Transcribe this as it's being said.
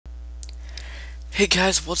Hey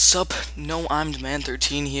guys, what's up? No, I'm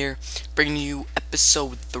Demand13 here, bringing you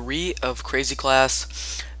episode 3 of Crazy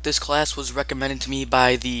Class. This class was recommended to me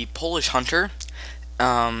by the Polish Hunter.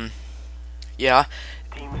 Um, yeah.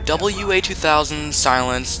 WA2000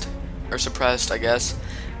 silenced, or suppressed, I guess.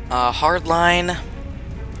 Hardline,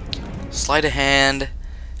 sleight of hand,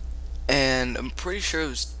 and I'm pretty sure it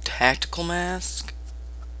was Tactical Mask.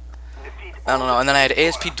 I don't know. And then I had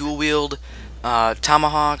ASP dual wield,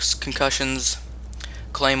 tomahawks, concussions,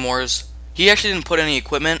 claymores. He actually didn't put any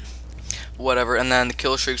equipment, whatever. And then the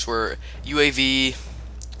kill streaks were UAV.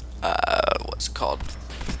 What's it called?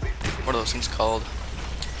 What are those things called?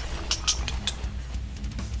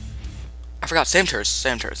 I forgot. Samters.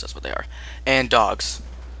 That's what they are. And dogs.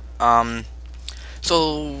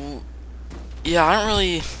 So yeah, I don't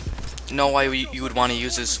really know why you would want to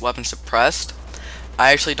use this weapon suppressed.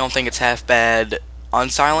 I actually don't think it's half bad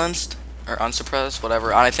unsilenced or unsuppressed,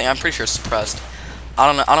 whatever. I'm pretty sure it's suppressed.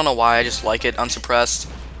 I don't know why. I just like it unsuppressed.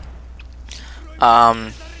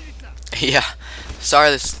 Yeah. Sorry,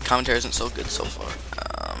 this commentary isn't so good so far.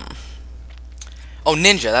 Oh,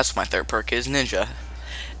 Ninja. That's what my third perk is, Ninja.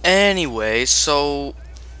 Anyway, so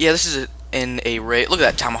yeah, this is in a raid. Look at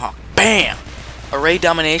that tomahawk. Bam. Array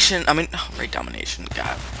domination. Array domination.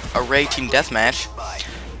 God. Array team deathmatch.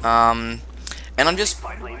 And I'm just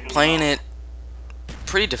playing it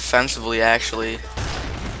pretty defensively, actually.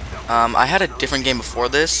 I had a different game before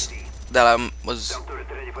this that I was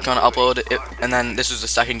going to upload, and then this was the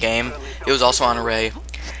second game. It was also on Array,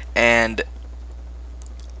 and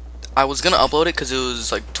I was going to upload it because it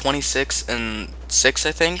was like 26-6,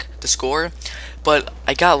 I think, the score, but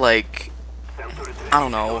I got like, I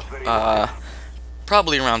don't know,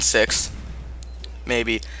 probably around 6,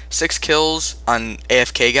 maybe 6 kills on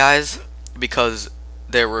AFK guys, because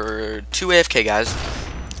there were 2 AFK guys,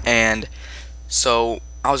 and so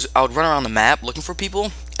I would run around the map looking for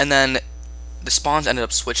people, and then the spawns ended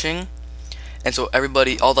up switching, and so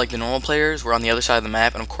everybody, all like the normal players, were on the other side of the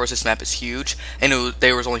map, and of course this map is huge, and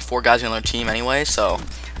there was only 4 guys on their team anyway, so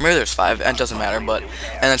maybe there's 5, it doesn't matter, but,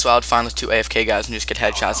 and then so I would find the 2 AFK guys and just get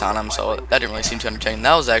headshots on them, so that didn't really seem too entertaining.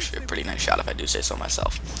 That was actually a pretty nice shot, if I do say so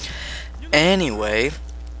myself. Anyway,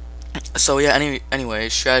 so yeah, anyway,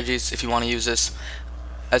 strategies if you want to use this,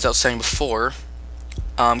 as I was saying before,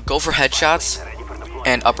 go for headshots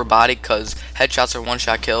and upper body, because headshots are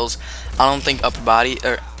one-shot kills. I don't think upper body,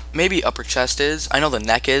 or maybe upper chest is. I know the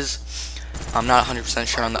neck is. I'm not 100%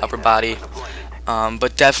 sure on the upper body,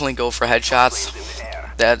 but definitely go for headshots.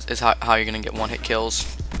 That is how you're going to get one-hit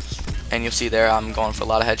kills. And you'll see there I'm going for a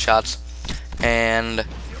lot of headshots. And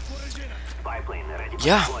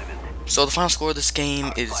yeah, so the final score of this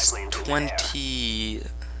game is 20...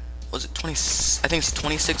 Was it 20? I think it's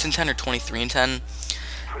 26-10 or 23-10.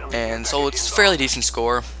 And so it's a fairly decent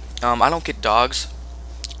score. I don't get dogs,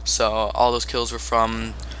 so all those kills were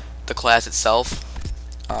from the class itself.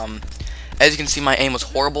 As you can see, my aim was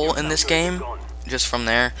horrible in this game, just from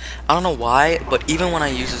there. I don't know why, but even when I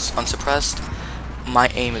use this unsuppressed, my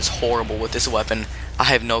aim is horrible with this weapon. I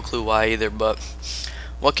have no clue why either, but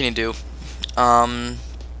what can you do? What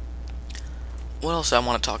else I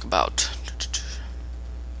want to talk about?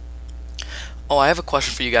 Oh, I have a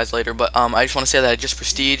question for you guys later, but I just want to say that I just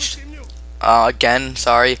prestiged again.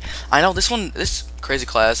 Sorry, I know this crazy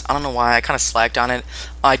class. I don't know why I kind of slacked on it.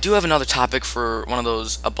 I do have another topic for one of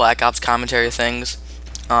those Black Ops commentary things,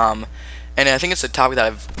 and I think it's a topic that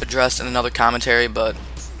I've addressed in another commentary, but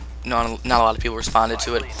not a lot of people responded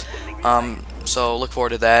to it. So look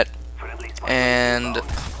forward to that. And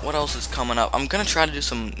what else is coming up? I'm gonna try to do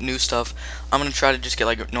some new stuff. I'm gonna try to just get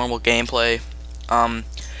like normal gameplay.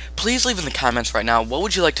 Please leave in the comments right now, what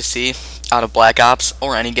would you like to see out of Black Ops,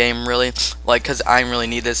 or any game really, like, because I really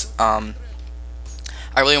need this. I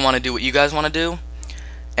really want to do what you guys want to do,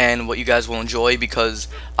 and what you guys will enjoy, because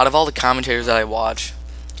out of all the commentators that I watch,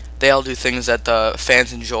 they all do things that the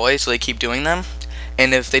fans enjoy, so they keep doing them,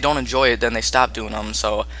 and if they don't enjoy it, then they stop doing them.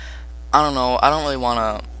 So I don't know, I don't really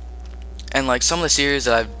want to, and like some of the series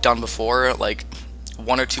that I've done before, like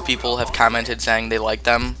 1 or 2 people have commented saying they like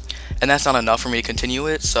them, and that's not enough for me to continue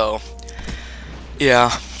it. So yeah,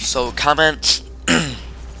 so comment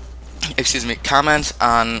excuse me, comment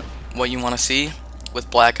on what you want to see with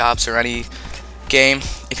Black Ops or any game.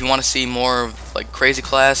 If you want to see more of like Crazy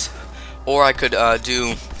Class, or I could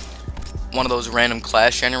do one of those random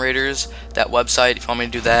class generators, that website, if you want me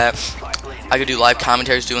to do that. I could do live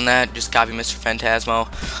commentaries doing that, just copy Mr. Phantasmo.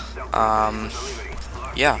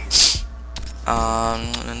 Yeah.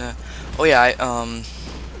 Oh yeah,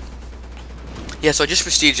 yeah, so I just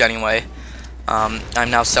prestige anyway. I'm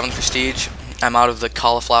now 7th prestige. I'm out of the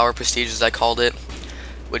cauliflower prestige, as I called it.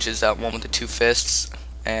 which is that one with the two fists,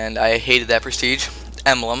 and I hated that prestige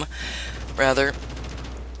emblem, rather.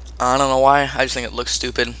 I don't know why, I just think it looks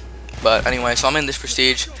stupid. But anyway, so I'm in this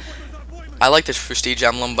prestige. I like this prestige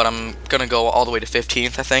emblem, but I'm gonna go all the way to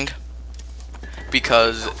 15th, I think,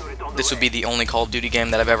 because this would be the only Call of Duty game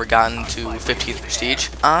that I've ever gotten to 15th prestige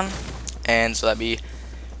on, and so that'd be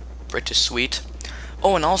pretty sweet.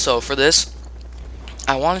 Oh, and also for this,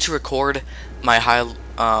 I wanted to record my high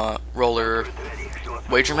roller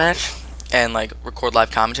wager match and like record live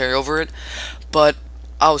commentary over it, but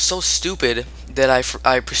I was so stupid that I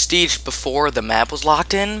prestiged before the map was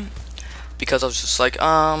locked in, because I was just like,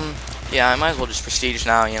 yeah, I might as well just prestige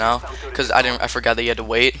now, you know, because I forgot that you had to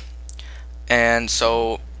wait, and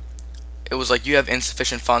so it was like, you have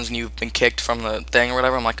insufficient funds and you've been kicked from the thing or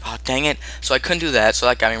whatever. I'm like, oh dang it, so I couldn't do that, so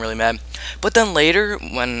that got me really mad. But then later,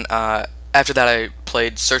 when after that I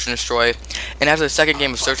played Search and Destroy, and after the second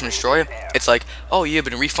game of Search and Destroy, it's like, oh, you've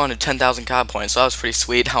been refunded 10,000 COD points, so that was pretty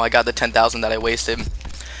sweet how I got the 10,000 that I wasted.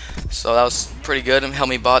 So that was pretty good, and helped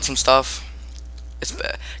me bought some stuff.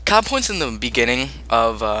 COD points in the beginning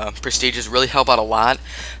of Prestiges really help out a lot,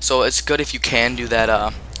 so it's good if you can do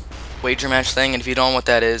that wager match thing. And if you don't know what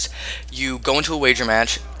that is, you go into a wager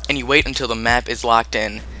match and you wait until the map is locked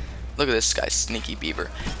in. Look at this guy, sneaky beaver.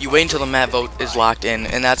 You wait until the map vote is locked in,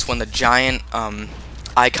 and that's when the giant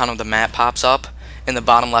icon of the map pops up in the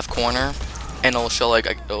bottom left corner, and it'll show like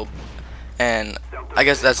and I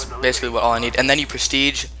guess that's basically what all I need. And then you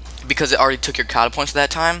prestige because it already took your COD points at that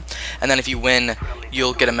time, and then if you win,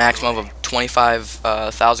 you'll get a maximum of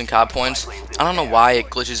 25,000 COD points. I don't know why it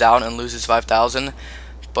glitches out and loses 5,000,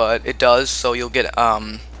 but it does. So you'll get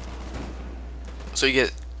so you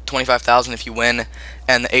get 25,000 if you win,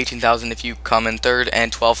 and the 18,000 if you come in third,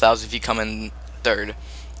 and 12,000 if you come in third.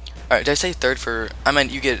 Alright, did I say third for? I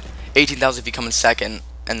meant you get 18,000 if you come in second,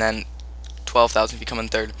 and then 12,000 if you come in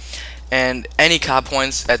third. And any COD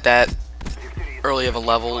points at that early of a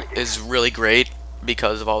level is really great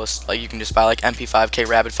because of all this. Like, you can just buy like MP5K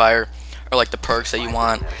rapid fire or like the perks that you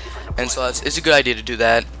want, and so it's a good idea to do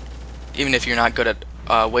that, even if you're not good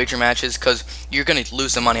at wager matches, because you're gonna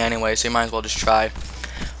lose the money anyway, so you might as well just try.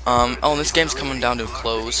 Oh, this game's coming down to a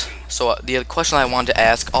close, so the other question I wanted to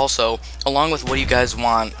ask also, along with what you guys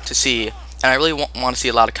want to see, and I really want to see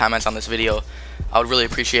a lot of comments on this video, I would really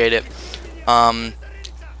appreciate it.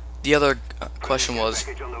 The other question was,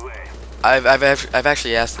 I've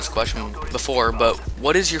actually asked this question before, but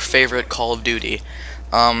what is your favorite Call of Duty?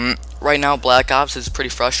 Right now, Black Ops is pretty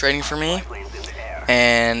frustrating for me,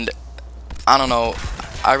 and I don't know,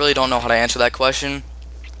 I really don't know how to answer that question.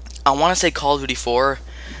 I want to say Call of Duty 4,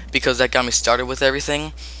 because that got me started with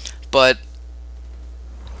everything, but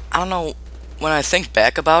I don't know, when I think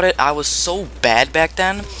back about it, I was so bad back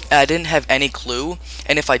then, and I didn't have any clue,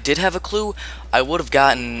 and if I did have a clue, I would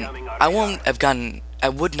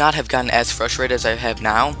not have gotten as frustrated as I have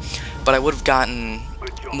now, but I would have gotten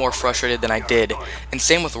more frustrated than I did, and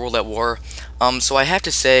same with World at War. So I have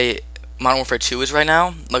to say Modern Warfare 2 is right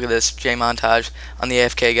now. Look at this J montage on the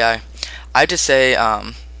AFK guy. I have to say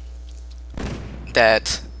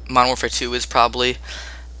that Modern Warfare 2 is probably,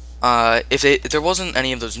 if there wasn't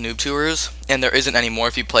any of those noob tours, and there isn't any more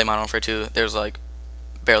if you play Modern Warfare 2, there's like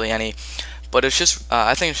barely any, but it's just,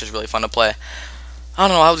 I think it's just really fun to play. I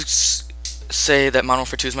don't know, I would say that Modern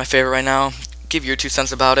Warfare 2 is my favorite right now. Give your 2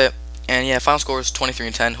 cents about it, and yeah, final score is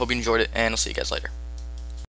 23-10, hope you enjoyed it, and I'll see you guys later.